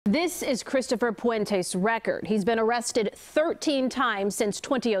This is Christopher Puente's record. He's been arrested 13 times since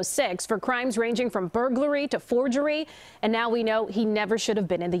 2006 for crimes ranging from burglary to forgery, and now we know he never should have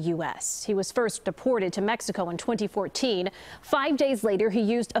been in the U.S. He was first deported to Mexico in 2014. 5 days later, he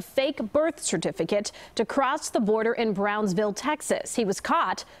used a fake birth certificate to cross the border in Brownsville, Texas. He was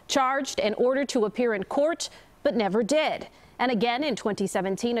caught, charged, and ordered to appear in court, but never did. And again in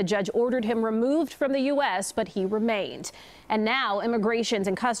 2017, a judge ordered him removed from the U.S., but he remained. And now Immigration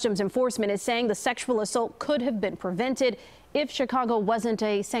and Customs Enforcement is saying the sexual assault could have been prevented if Chicago wasn't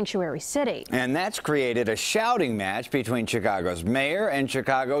a sanctuary city. And that's created a shouting match between Chicago's mayor and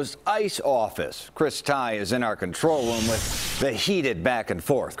Chicago's ICE office. Chris Tye is in our control room with the heated back and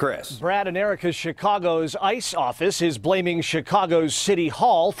forth. Chris. Brad and Erica's Chicago's ICE office is blaming Chicago's City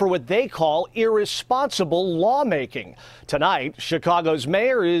Hall for what they call irresponsible lawmaking. Tonight, Chicago's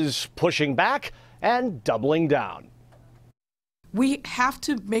mayor is pushing back and doubling down. We have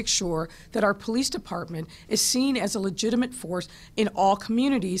to make sure that our police department is seen as a legitimate force in all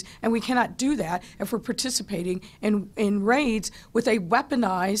communities, and we cannot do that if we're participating in raids with a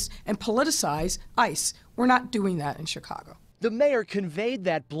weaponized and politicized ICE. We're not doing that in Chicago. The mayor conveyed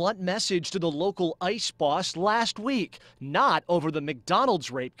that blunt message to the local ICE boss last week, not over the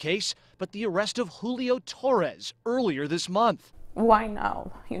McDonald's rape case, but the arrest of Julio Torres earlier this month. Why now?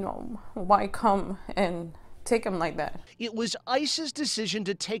 Why come and take him like that? It was ICE's decision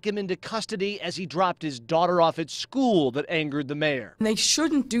to take him into custody as he dropped his daughter off at school that angered the mayor. They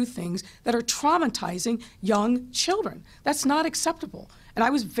shouldn't do things that are traumatizing young children. That's not acceptable. And I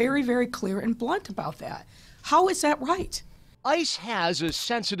was very, very clear and blunt about that. How is that right? ICE has a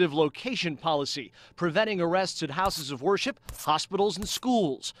sensitive location policy, preventing arrests at houses of worship, hospitals, and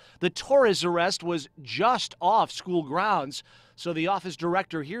schools. The Torres arrest was just off school grounds, so the office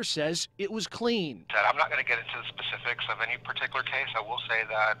director here says it was clean. I'm not going to get into the specifics of any particular case. I will say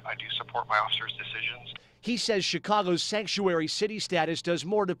that I do support my officer's decisions. He says Chicago's sanctuary city status does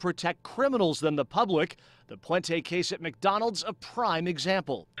more to protect criminals than the public. The Puente case at McDonald's, a prime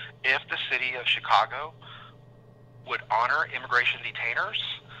example. If the city of Chicago would honor immigration detainers,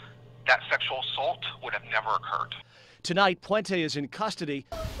 that sexual assault would have never occurred. Tonight, Puente is in custody.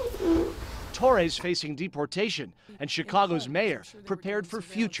 Torres facing deportation, and Chicago's mayor prepared for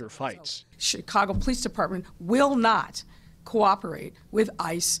future fights. Chicago Police Department will not cooperate with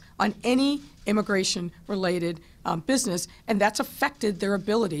ICE on any immigration-related business, and that's affected their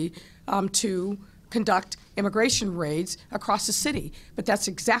ability to conduct immigration raids across the city. But that's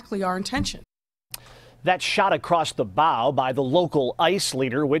exactly our intention. That shot across the bow by the local ICE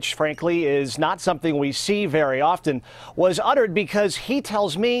leader, which frankly is not something we see very often, was uttered because he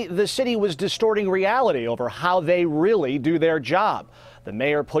tells me the city was distorting reality over how they really do their job. The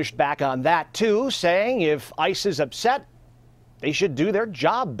mayor pushed back on that too, saying if ICE is upset, they should do their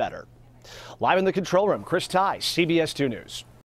job better. Live in the control room, Chris Tye, CBS 2 News.